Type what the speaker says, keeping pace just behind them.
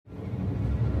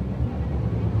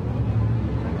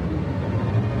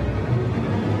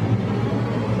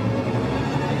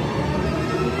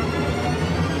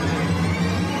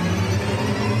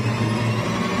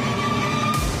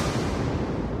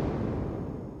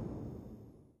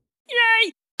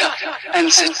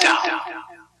and sit down.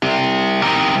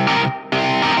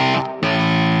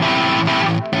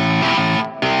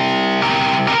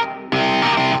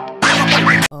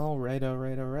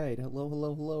 Alright.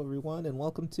 Hello, everyone, and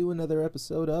welcome to another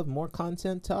episode of More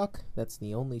Content Talk. That's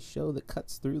the only show that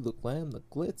cuts through the glam, the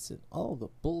glitz, and all the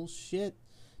bullshit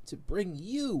to bring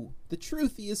you the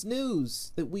truthiest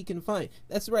news that we can find.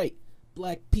 That's right,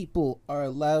 black people are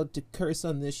allowed to curse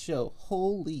on this show.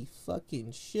 Holy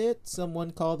fucking shit,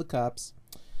 someone call the cops.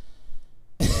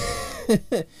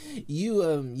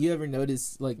 You ever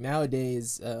notice, like,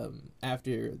 nowadays,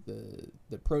 after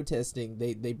the protesting,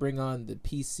 they bring on the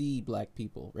PC black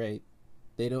people, right?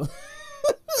 They don't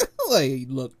like,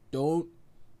 look, don't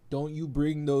you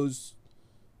bring those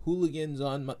hooligans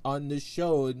on this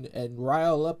show and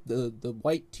rile up the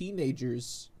white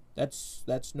teenagers.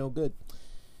 That's no good.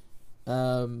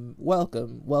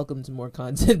 Welcome to More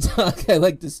Content Talk. I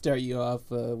like to start you off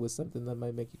with something that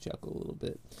might make you chuckle a little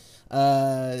bit.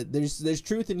 There's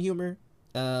truth in humor.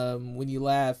 When you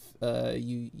laugh,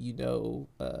 you know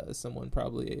someone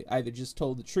probably either just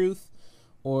told the truth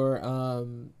or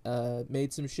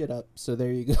made some shit up. So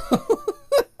there you go.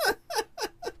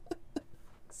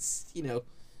 You know,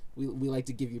 we like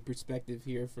to give you perspective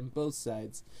here from both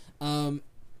sides.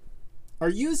 Are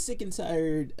you as sick and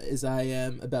tired as I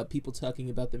am about people talking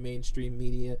about the mainstream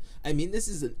media? I mean, this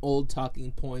is an old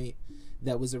talking point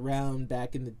that was around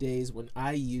back in the days when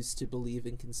I used to believe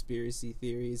in conspiracy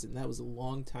theories, and that was a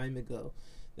long time ago.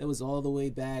 That was all the way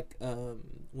back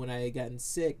when I had gotten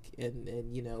sick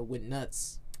and you know, went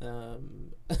nuts.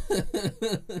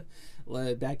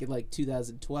 Back in like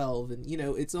 2012, and you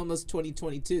know, it's almost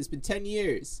 2022. It's been 10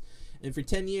 years. And for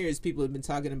 10 years, people have been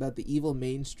talking about the evil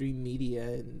mainstream media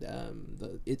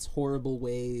and its horrible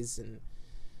ways. And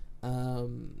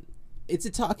it's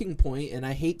a talking point, and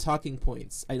I hate talking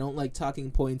points. I don't like talking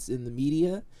points in the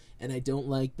media, and I don't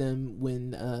like them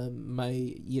when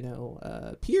my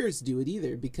peers do it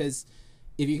either. Because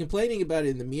if you're complaining about it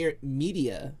in the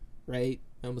media, right?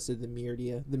 I almost said the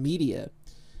media. The media.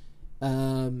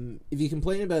 If you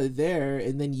complain about it there,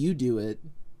 and then you do it,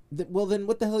 well, then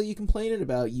what the hell are you complaining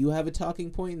about? You have a talking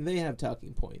point and they have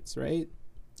talking points, right?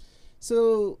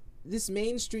 So this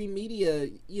mainstream media,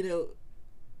 you know,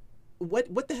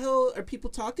 what the hell are people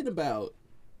talking about?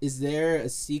 Is there a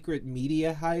secret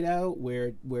media hideout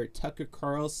where Tucker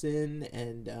Carlson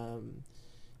and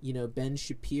Ben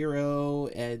Shapiro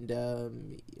and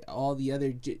all the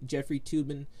other Jeffrey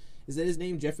Toobin, is that his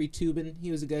name? Jeffrey Toobin?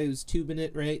 He was the guy who was tubing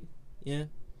it, right? Yeah,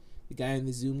 the guy on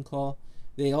the Zoom call.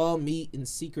 They all meet in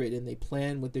secret and they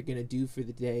plan what they're going to do for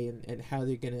the day and how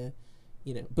they're going to,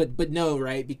 you know, but no,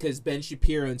 right? Because Ben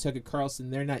Shapiro and Tucker Carlson,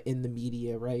 they're not in the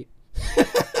media, right?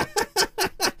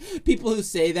 People who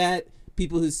say that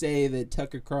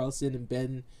Tucker Carlson and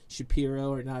Ben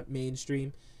Shapiro are not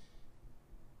mainstream,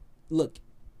 look,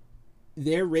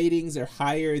 their ratings are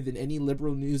higher than any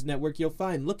liberal news network you'll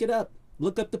find. Look it up.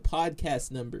 Look up the podcast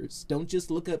numbers. Don't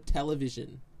just look up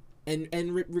television. And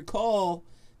recall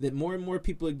that more and more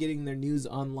people are getting their news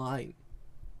online.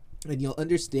 And you'll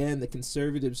understand that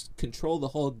conservatives control the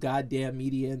whole goddamn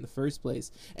media in the first place.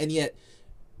 And yet,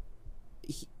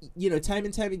 you know, time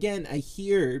and time again, I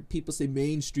hear people say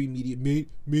mainstream media,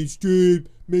 mainstream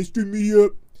media.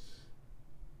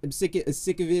 I'm sick of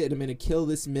it, and I'm going to kill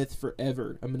this myth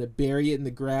forever. I'm going to bury it in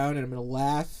the ground, and I'm going to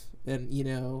laugh and, you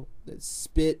know,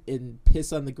 spit and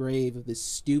piss on the grave of this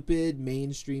stupid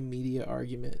mainstream media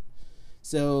argument.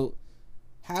 So,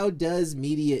 how does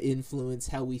media influence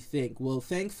how we think? Well,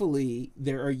 thankfully,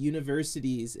 there are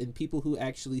universities and people who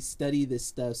actually study this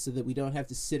stuff so that we don't have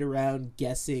to sit around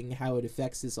guessing how it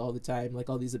affects us all the time, like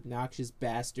all these obnoxious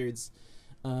bastards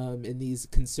in these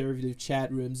conservative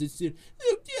chat rooms. It's the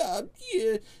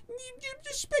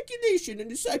speculation and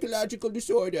the psychological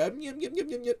disorder.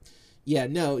 Yeah,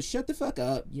 no, shut the fuck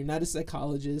up. You're not a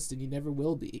psychologist and you never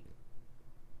will be.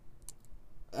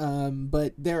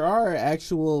 But there are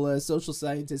actual social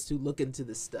scientists who look into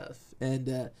this stuff.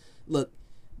 And look,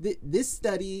 this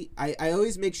study, I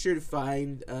always make sure to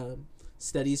find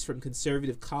studies from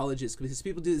conservative colleges, because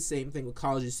people do the same thing with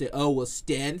colleges. Say, oh, well,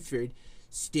 Stanford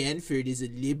is a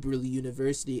liberal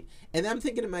university. And I'm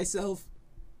thinking to myself,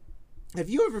 have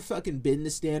you ever fucking been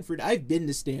to Stanford? I've been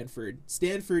to Stanford.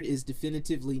 Stanford is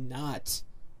definitively not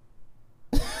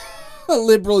a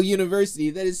liberal university.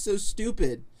 That is so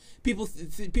stupid. People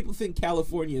think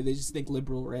California, they just think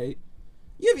liberal, right?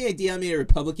 You have any idea how many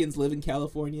Republicans live in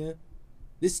California?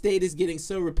 This state is getting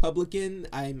so Republican,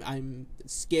 I'm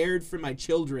scared for my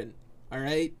children, all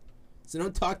right? So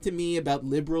don't talk to me about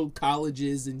liberal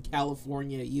colleges in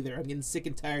California either. I'm getting sick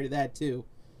and tired of that too.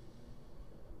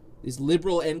 There's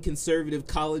liberal and conservative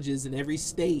colleges in every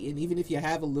state, and even if you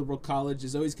have a liberal college,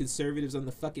 there's always conservatives on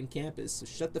the fucking campus. So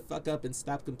shut the fuck up and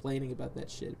stop complaining about that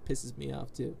shit. It pisses me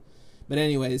off too. But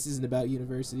anyway, this isn't about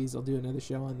universities. I'll do another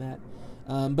show on that.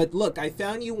 But look, I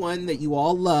found you one that you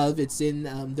all love. It's in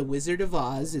The Wizard of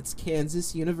Oz. It's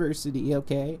Kansas University,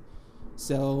 okay?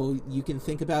 So you can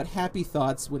think about happy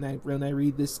thoughts when I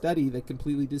read this study that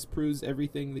completely disproves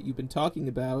everything that you've been talking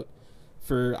about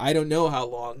for I don't know how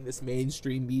long, this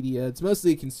mainstream media. It's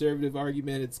mostly a conservative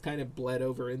argument. It's kind of bled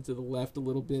over into the left a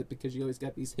little bit because you always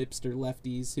got these hipster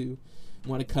lefties who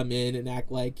want to come in and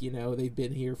act like, you know, they've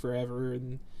been here forever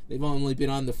and they've only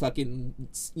been on the fucking,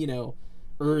 you know,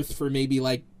 earth for maybe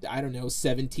like, I don't know,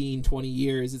 17, 20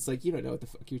 years. It's like, you don't know what the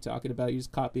fuck you're talking about. You're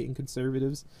just copying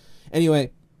conservatives.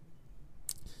 Anyway,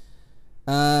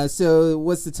 so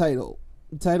what's the title?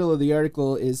 The title of the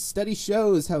article is Study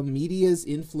Shows How Media's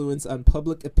Influence on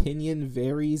Public Opinion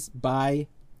Varies by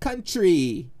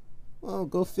Country. Well,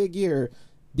 go figure.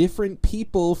 Different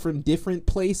people from different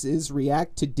places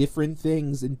react to different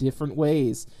things in different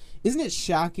ways. Isn't it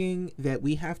shocking that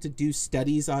we have to do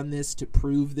studies on this to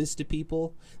prove this to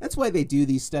people? That's why they do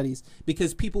these studies,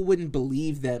 because people wouldn't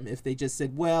believe them if they just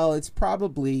said, well, it's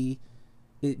probably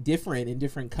different in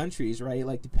different countries, right?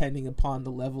 Like depending upon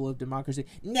the level of democracy.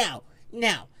 No,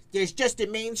 there's just a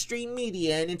mainstream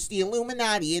media and it's the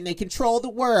Illuminati and they control the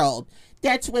world.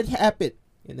 That's what happened.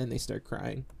 And then they start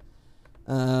crying.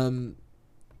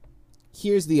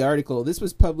 Here's the article. This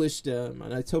was published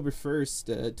on October 1st,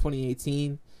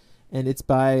 2018, and it's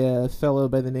by a fellow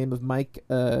by the name of Mike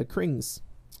Krings.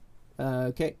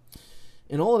 Okay.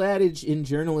 An old adage in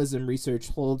journalism research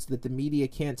holds that the media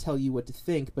can't tell you what to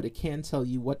think, but it can tell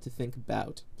you what to think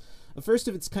about. A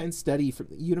first-of-its-kind study from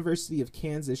the University of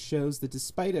Kansas shows that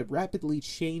despite a rapidly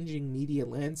changing media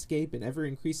landscape and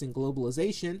ever-increasing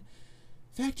globalization,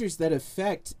 factors that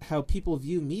affect how people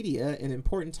view media and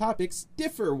important topics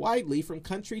differ widely from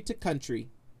country to country.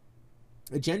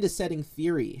 Agenda-setting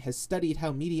theory has studied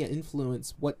how media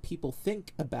influence what people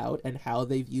think about and how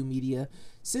they view media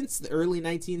since the early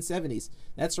 1970s.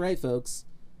 That's right, folks.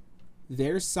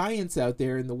 There's science out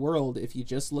there in the world if you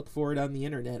just look for it on the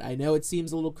internet. I know it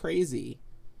seems a little crazy.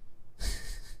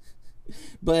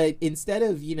 But instead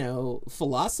of, you know,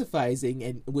 philosophizing,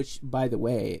 and which, by the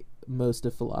way, most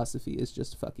of philosophy is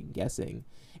just fucking guessing.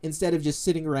 Instead of just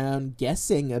sitting around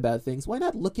guessing about things, why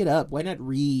not look it up? Why not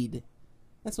read?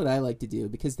 That's what I like to do,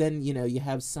 because then, you know, you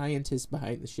have scientists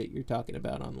behind the shit you're talking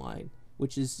about online,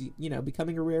 which is, you know,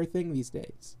 becoming a rare thing these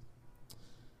days.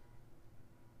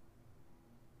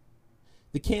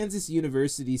 The Kansas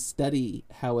University study,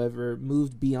 however,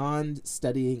 moved beyond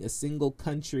studying a single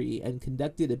country and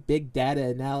conducted a big data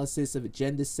analysis of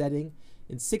agenda setting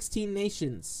in 16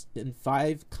 nations and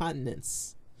 5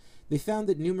 continents. They found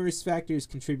that numerous factors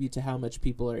contribute to how much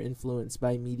people are influenced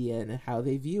by media and how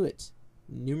they view it.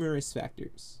 Numerous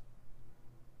factors.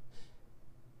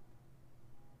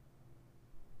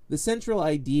 The central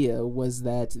idea was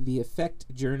that the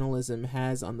effect journalism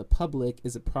has on the public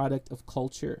is a product of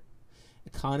culture,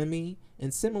 economy,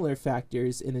 and similar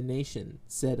factors in a nation,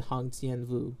 said Hong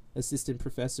Tian-Vu, assistant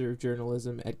professor of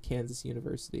journalism at Kansas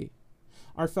University.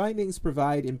 Our findings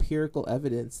provide empirical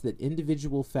evidence that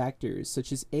individual factors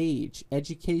such as age,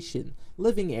 education,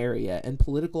 living area, and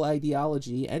political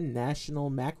ideology and national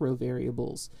macro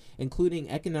variables, including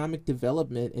economic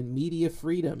development and media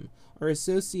freedom, are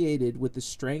associated with the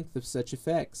strength of such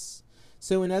effects.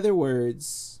 So in other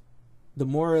words, the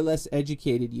more or less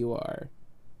educated you are,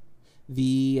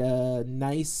 the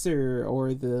nicer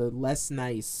or the less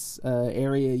nice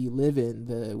area you live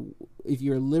in, if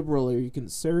you're liberal or you're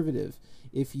conservative,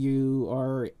 if you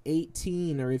are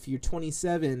 18 or if you're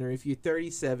 27 or if you're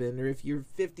 37 or if you're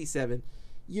 57,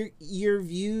 your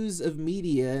views of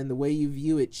media and the way you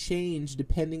view it change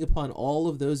depending upon all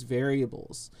of those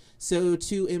variables. So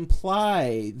to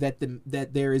imply that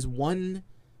that there is one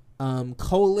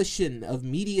coalition of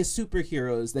media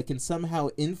superheroes that can somehow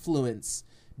influence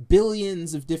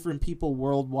billions of different people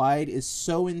worldwide is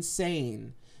so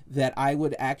insane that I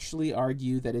would actually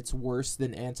argue that it's worse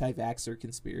than anti-vaxxer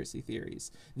conspiracy theories.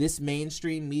 This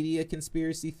mainstream media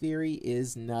conspiracy theory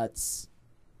is nuts.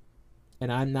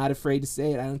 And I'm not afraid to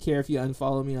say it. I don't care if you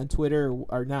unfollow me on Twitter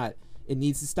or not. It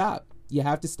needs to stop. You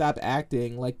have to stop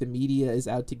acting like the media is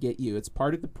out to get you. It's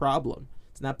part of the problem.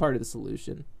 It's not part of the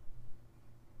solution.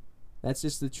 That's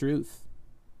just the truth.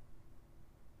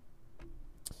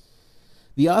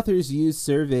 The authors used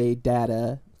survey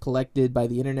data collected by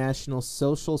the International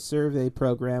Social Survey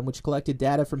Program, which collected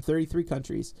data from 33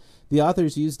 countries. The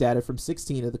authors used data from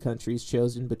 16 of the countries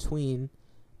chosen between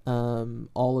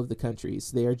all of the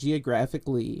countries. They are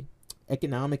geographically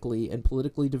economically and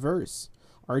politically diverse.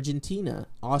 Argentina,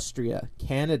 Austria,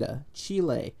 Canada,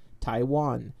 Chile,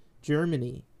 Taiwan,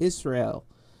 Germany, Israel,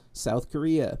 South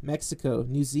Korea, Mexico,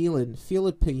 New Zealand,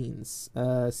 Philippines,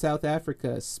 South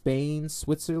Africa, Spain,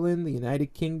 Switzerland, the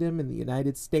United Kingdom, and the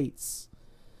United States.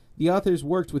 The authors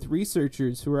worked with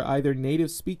researchers who are either native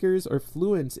speakers or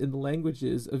fluent in the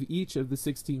languages of each of the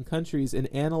 16 countries and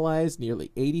analyzed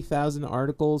nearly 80,000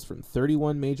 articles from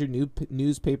 31 major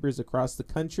newspapers across the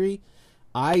country.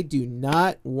 I do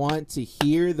not want to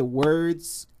hear the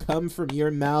words come from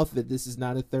your mouth that this is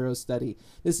not a thorough study.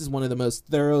 This is one of the most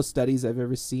thorough studies I've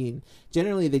ever seen.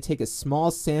 Generally, they take a small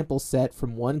sample set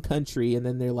from one country and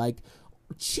then they're like,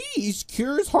 cheese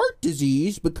cures heart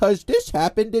disease because this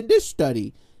happened in this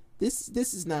study. This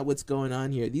is not what's going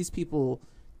on here. These people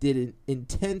did an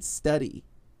intense study,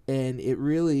 and it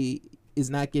really is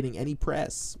not getting any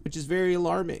press, which is very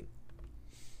alarming,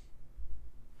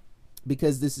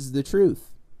 because this is the truth.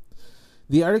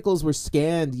 The articles were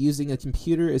scanned using a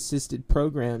computer-assisted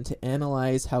program to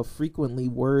analyze how frequently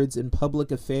words in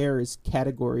public affairs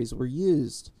categories were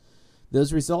used.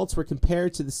 Those results were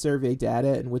compared to the survey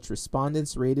data in which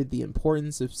respondents rated the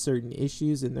importance of certain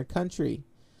issues in their country,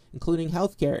 including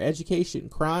healthcare, education,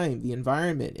 crime, the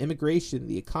environment, immigration,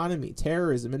 the economy,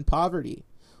 terrorism, and poverty,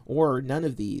 or none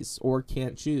of these, or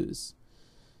can't choose.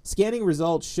 Scanning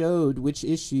results showed which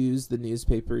issues the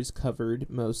newspapers covered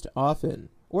most often,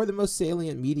 or the most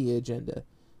salient media agenda.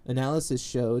 Analysis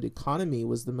showed economy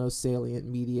was the most salient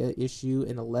media issue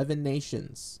in 11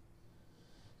 nations.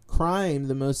 Crime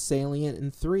the most salient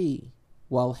in 3,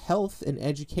 while health and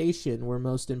education were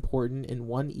most important in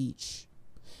 1 each.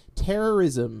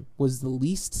 Terrorism was the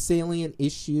least salient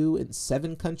issue in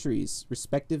 7 countries'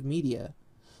 respective media.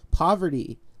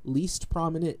 Poverty, least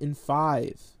prominent in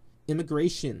 5.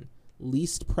 Immigration,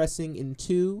 least pressing in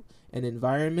 2. And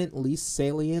environment, least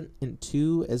salient in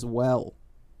 2 as well.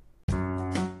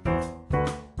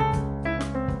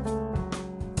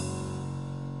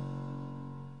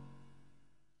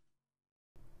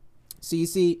 So you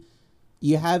see,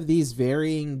 you have these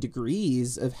varying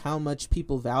degrees of how much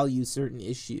people value certain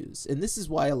issues. And this is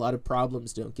why a lot of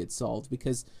problems don't get solved,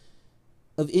 because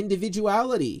of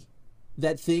individuality.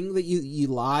 That thing that you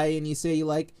lie and you say you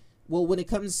like, well, when it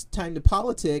comes time to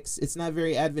politics, it's not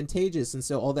very advantageous. And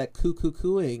so all that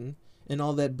coo-coo-cooing and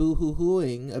all that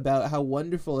boo-hoo-hooing about how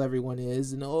wonderful everyone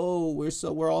is and, oh,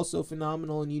 we're all so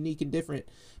phenomenal and unique and different.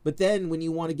 But then when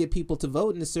you want to get people to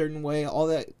vote in a certain way, all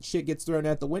that shit gets thrown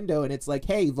out the window, and it's like,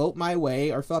 hey, vote my way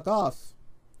or fuck off.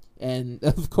 And,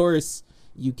 of course,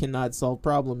 you cannot solve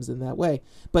problems in that way.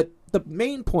 But the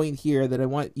main point here that I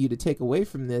want you to take away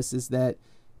from this is that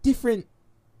different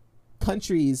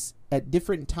countries at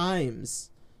different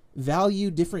times value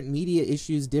different media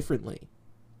issues differently.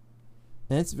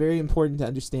 And that's very important to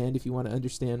understand if you want to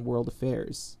understand world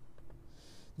affairs.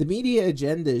 The media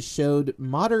agendas showed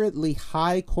moderately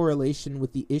high correlation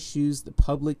with the issues the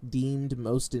public deemed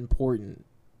most important.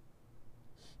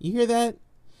 You hear that?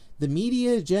 The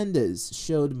media agendas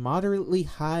showed moderately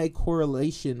high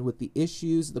correlation with the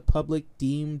issues the public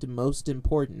deemed most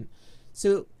important.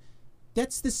 So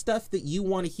that's the stuff that you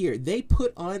want to hear. They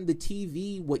put on the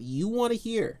TV what you want to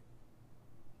hear.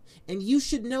 And you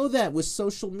should know that with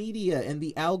social media and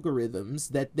the algorithms,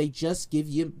 that they just give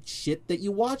you shit that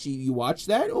you watch. You watch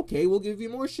that? Okay, we'll give you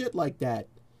more shit like that.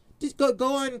 Just go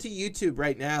on to YouTube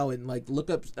right now and like look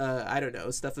up, I don't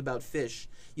know, stuff about fish.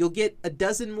 You'll get a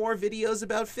dozen more videos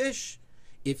about fish.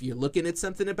 If you're looking at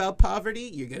something about poverty,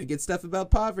 you're going to get stuff about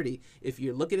poverty. If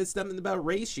you're looking at something about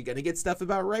race, you're going to get stuff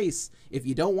about race. If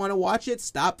you don't want to watch it,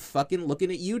 stop fucking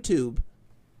looking at YouTube.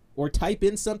 Or type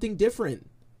in something different.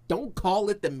 Don't call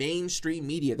it the mainstream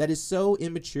media. That is so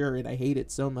immature, and I hate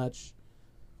it so much.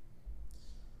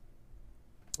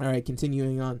 All right,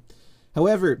 continuing on.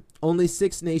 However, only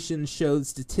 6 nations showed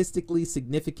statistically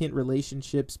significant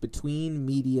relationships between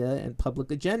media and public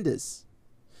agendas.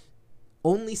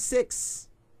 Only 6.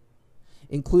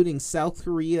 Including South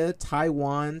Korea,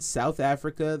 Taiwan, South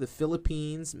Africa, the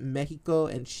Philippines, Mexico,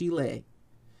 and Chile.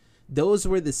 Those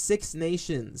were the 6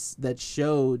 nations that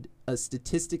showed a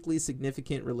statistically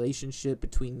significant relationship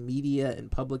between media and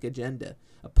public agenda.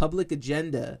 A public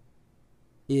agenda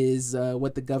is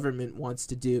what the government wants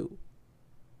to do.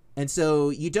 And so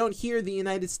you don't hear the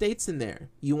United States in there.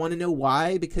 You want to know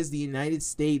why? Because the United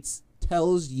States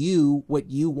tells you what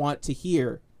you want to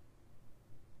hear.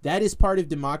 That is part of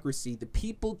democracy. The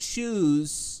people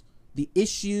choose the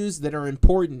issues that are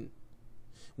important.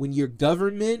 When your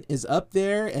government is up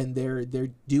there and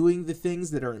they're doing the things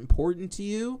that are important to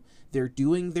you, they're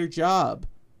doing their job.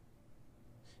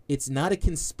 It's not a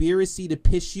conspiracy to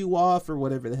piss you off or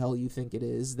whatever the hell you think it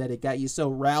is, that it got you so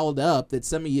riled up that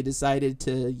some of you decided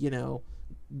to, you know,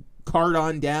 cart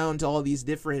on down to all these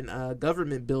different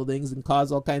government buildings and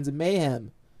cause all kinds of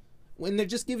mayhem. When they're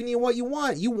just giving you what you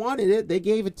want. You wanted it, they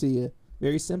gave it to you.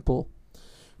 Very simple.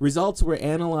 Results were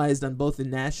analyzed on both the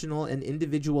national and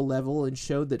individual level and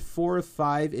showed that 4 of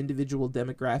 5 individual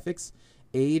demographics,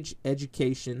 age,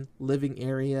 education, living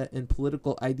area, and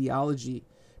political ideology,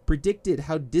 predicted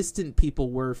how distant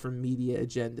people were from media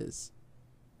agendas.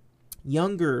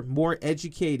 Younger, more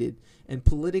educated, and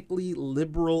politically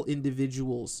liberal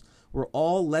individuals were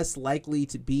all less likely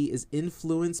to be as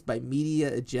influenced by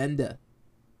media agenda.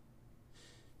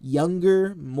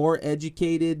 Younger, more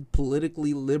educated,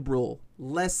 politically liberal,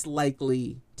 less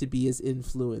likely to be as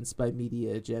influenced by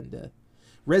media agenda.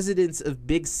 Residents of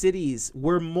big cities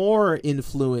were more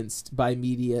influenced by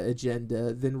media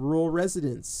agenda than rural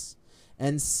residents.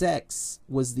 And sex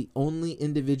was the only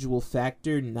individual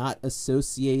factor not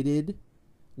associated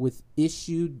with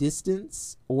issue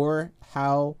distance or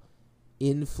how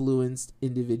influenced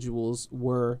individuals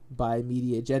were by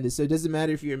media agenda. So it doesn't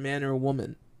matter if you're a man or a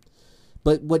woman.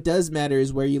 But what does matter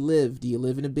is where you live. Do you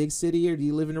live in a big city or do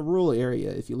you live in a rural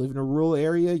area? If you live in a rural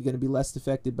area, you're going to be less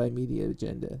affected by media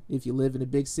agenda. If you live in a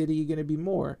big city, you're going to be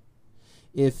more.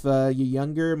 If you're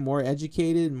younger, more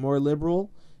educated, more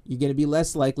liberal, you're going to be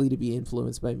less likely to be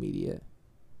influenced by media.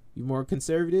 You're more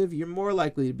conservative, you're more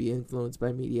likely to be influenced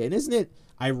by media. And isn't it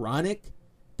ironic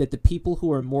that the people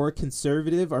who are more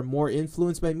conservative are more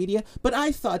influenced by media? But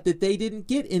I thought that they didn't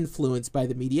get influenced by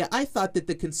the media. I thought that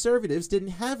the conservatives didn't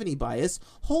have any bias.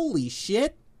 Holy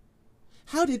shit.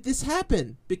 How did this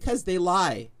happen? Because they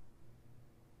lie.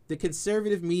 The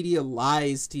conservative media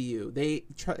lies to you.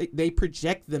 They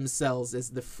project themselves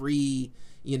as the free,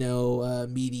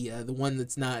 media, the one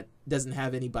doesn't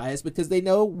have any bias, because they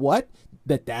know what?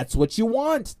 That's what you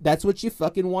want. That's what you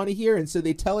fucking want to hear. And so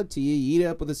they tell it to you, you eat it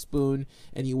up with a spoon,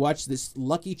 and you watch this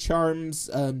Lucky Charms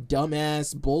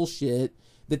dumbass bullshit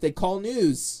that they call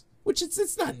news, which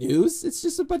it's not news. It's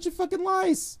just a bunch of fucking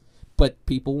lies. But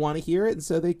people want to hear it, and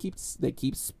so they keep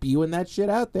spewing that shit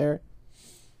out there.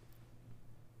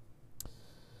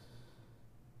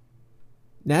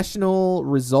 National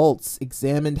results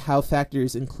examined how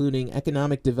factors including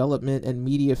economic development and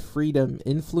media freedom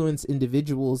influence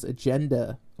individuals'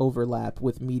 agenda overlap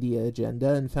with media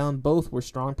agenda and found both were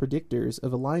strong predictors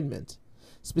of alignment.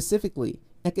 Specifically,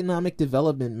 economic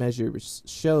development measures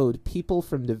showed people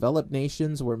from developed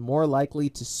nations were more likely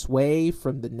to sway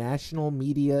from the national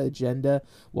media agenda,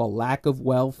 while lack of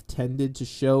wealth tended to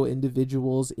show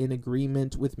individuals in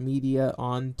agreement with media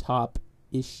on top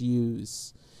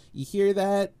issues. You hear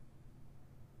that?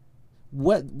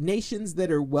 What nations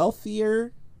that are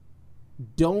wealthier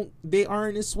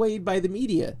aren't as swayed by the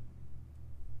media.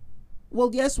 Well,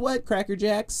 guess what, Cracker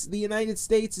Jacks? The United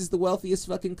States is the wealthiest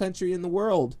fucking country in the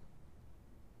world.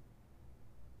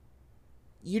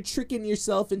 You're tricking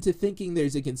yourself into thinking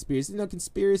there's a conspiracy. No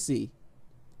conspiracy.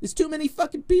 There's too many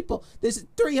fucking people. There's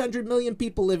 300 million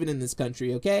people living in this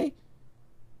country, okay?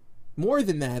 More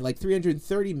than that, like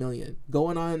 330 million.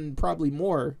 Going on probably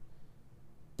more.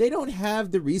 They don't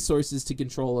have the resources to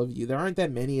control over you. There aren't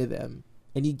that many of them.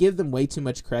 And you give them way too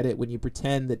much credit when you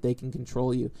pretend that they can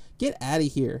control you. Get out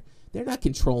of here. They're not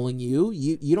controlling you.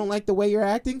 You don't like the way you're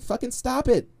acting? Fucking stop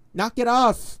it. Knock it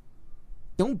off.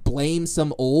 Don't blame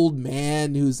some old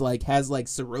man who's has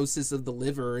cirrhosis of the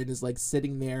liver and is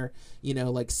sitting there,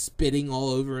 spitting all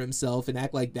over himself and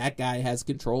act like that guy has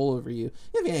control over you.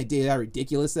 You have any idea how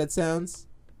ridiculous that sounds?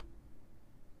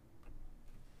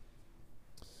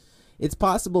 It's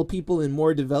possible people in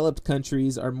more developed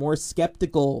countries are more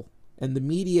skeptical and the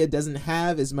media doesn't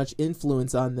have as much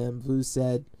influence on them, Vu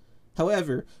said.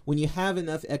 However, when you have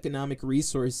enough economic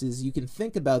resources, you can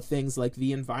think about things like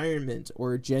the environment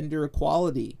or gender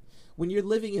equality. When you're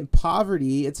living in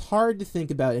poverty, it's hard to think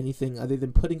about anything other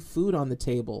than putting food on the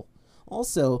table.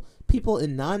 Also, people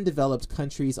in non-developed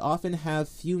countries often have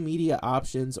few media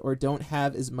options or don't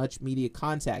have as much media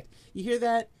contact. You hear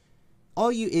that?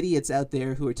 All you idiots out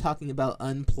there who are talking about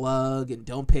unplug and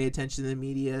don't pay attention to the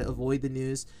media, avoid the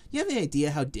news, do you have any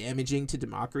idea how damaging to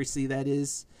democracy that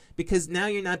is? Because now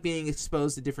you're not being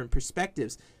exposed to different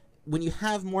perspectives. When you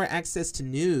have more access to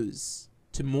news,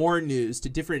 to more news, to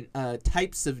different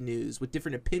types of news with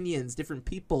different opinions, different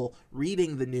people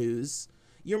reading the news,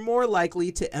 you're more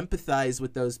likely to empathize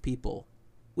with those people,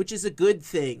 which is a good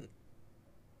thing.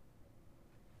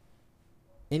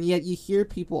 And yet you hear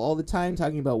people all the time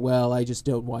talking about, well, I just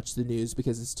don't watch the news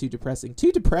because it's too depressing.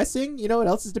 Too depressing? You know what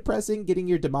else is depressing? Getting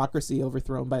your democracy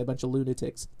overthrown by a bunch of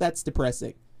lunatics. That's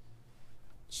depressing.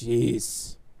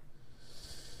 Jeez.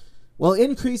 Well,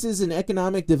 increases in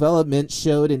economic development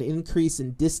showed an increase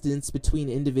in distance between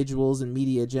individuals and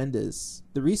media agendas.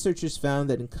 The researchers found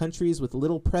that in countries with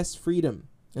little press freedom,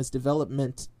 as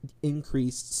development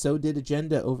increased, so did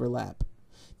agenda overlap.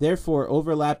 Therefore,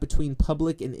 overlap between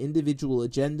public and individual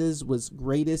agendas was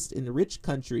greatest in rich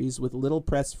countries with little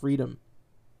press freedom,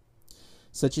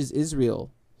 such as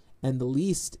Israel, and the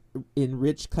least in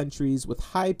rich countries with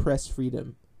high press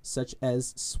freedom, such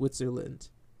as Switzerland.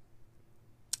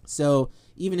 So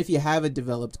even if you have a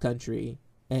developed country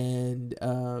and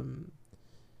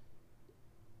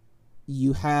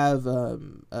you have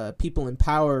people in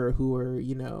power who are,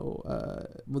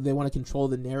 they want to control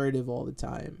the narrative all the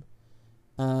time,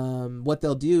 what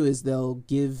they'll do is they'll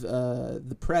give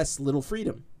the press little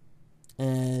freedom.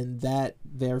 And that,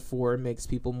 therefore, makes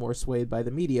people more swayed by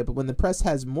the media. But when the press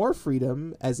has more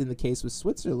freedom, as in the case with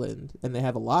Switzerland, and they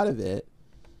have a lot of it,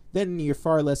 then you're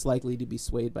far less likely to be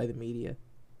swayed by the media.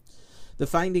 The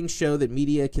findings show that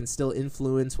media can still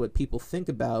influence what people think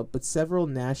about, but several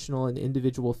national and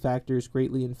individual factors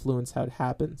greatly influence how it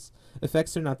happens.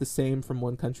 Effects are not the same from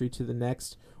one country to the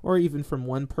next, or even from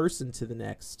one person to the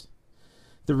next.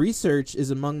 The research is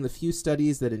among the few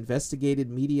studies that investigated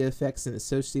media effects in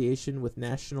association with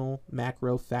national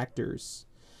macro factors.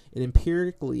 It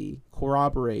empirically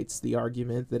corroborates the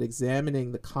argument that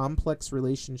examining the complex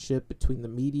relationship between the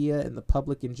media and the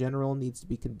public in general needs to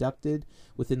be conducted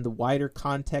within the wider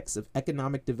context of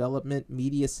economic development,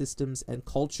 media systems, and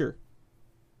culture.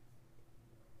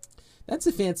 That's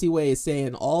a fancy way of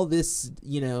saying all this,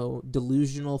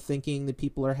 delusional thinking that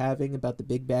people are having about the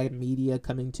big bad media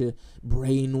coming to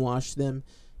brainwash them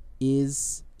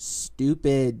is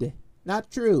stupid. Not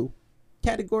true.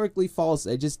 Categorically false.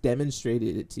 I just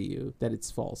demonstrated it to you that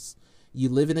it's false. You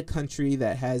live in a country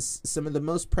that has some of the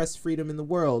most press freedom in the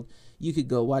world. You could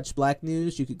go watch black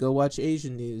news. You could go watch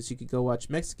Asian news. You could go watch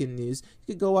Mexican news.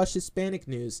 You could go watch Hispanic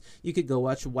news. You could go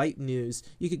watch white news.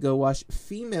 You could go watch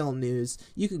female news.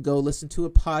 You could go listen to a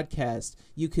podcast.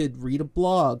 You could read a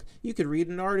blog. You could read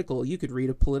an article. You could read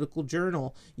a political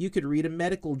journal. You could read a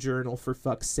medical journal, for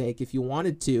fuck's sake, if you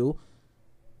wanted to.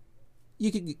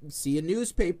 You could see a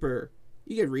newspaper.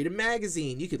 You could read a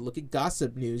magazine. You could look at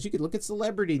gossip news. You could look at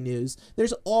celebrity news.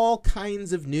 There's all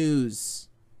kinds of news.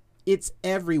 It's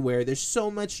everywhere. There's so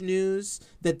much news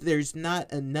that there's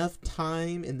not enough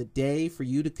time in the day for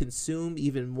you to consume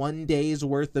even one day's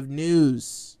worth of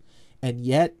news. And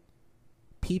yet,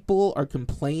 people are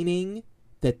complaining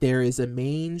that there is a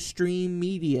mainstream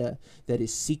media that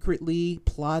is secretly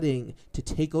plotting to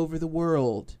take over the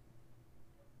world.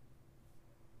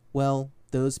 Well,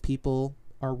 those people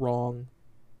are wrong.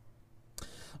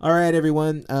 All right,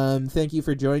 everyone. Thank you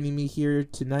for joining me here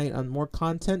tonight on More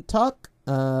Content Talk.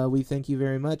 We thank you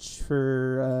very much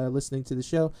for listening to the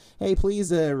show. Hey,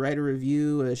 please write a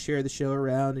review, share the show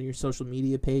around in your social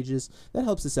media pages. That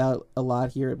helps us out a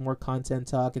lot here at More Content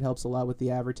Talk. It helps a lot with the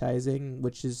advertising,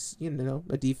 which is,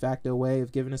 a de facto way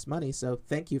of giving us money. So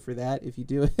thank you for that if you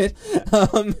do it.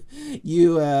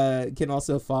 You can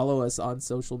also follow us on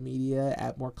social media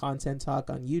at More Content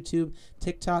Talk on YouTube,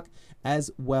 TikTok,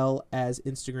 as well as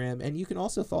Instagram. And you can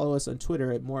also follow us on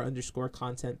Twitter at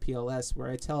 _content PLS, where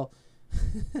I tell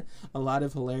a lot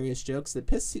of hilarious jokes that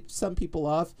piss some people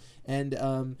off and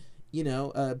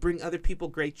bring other people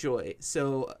great joy.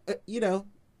 So you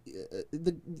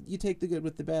take the good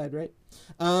with the bad, right?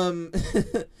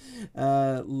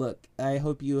 Look, I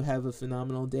hope you have a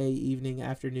phenomenal day, evening,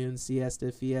 afternoon,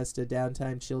 siesta, fiesta,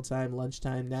 downtime, chill time,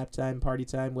 lunchtime, nap time, party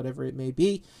time, whatever it may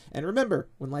be. And remember,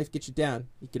 when life gets you down,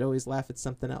 you could always laugh at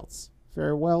something else.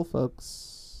 Farewell,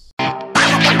 folks.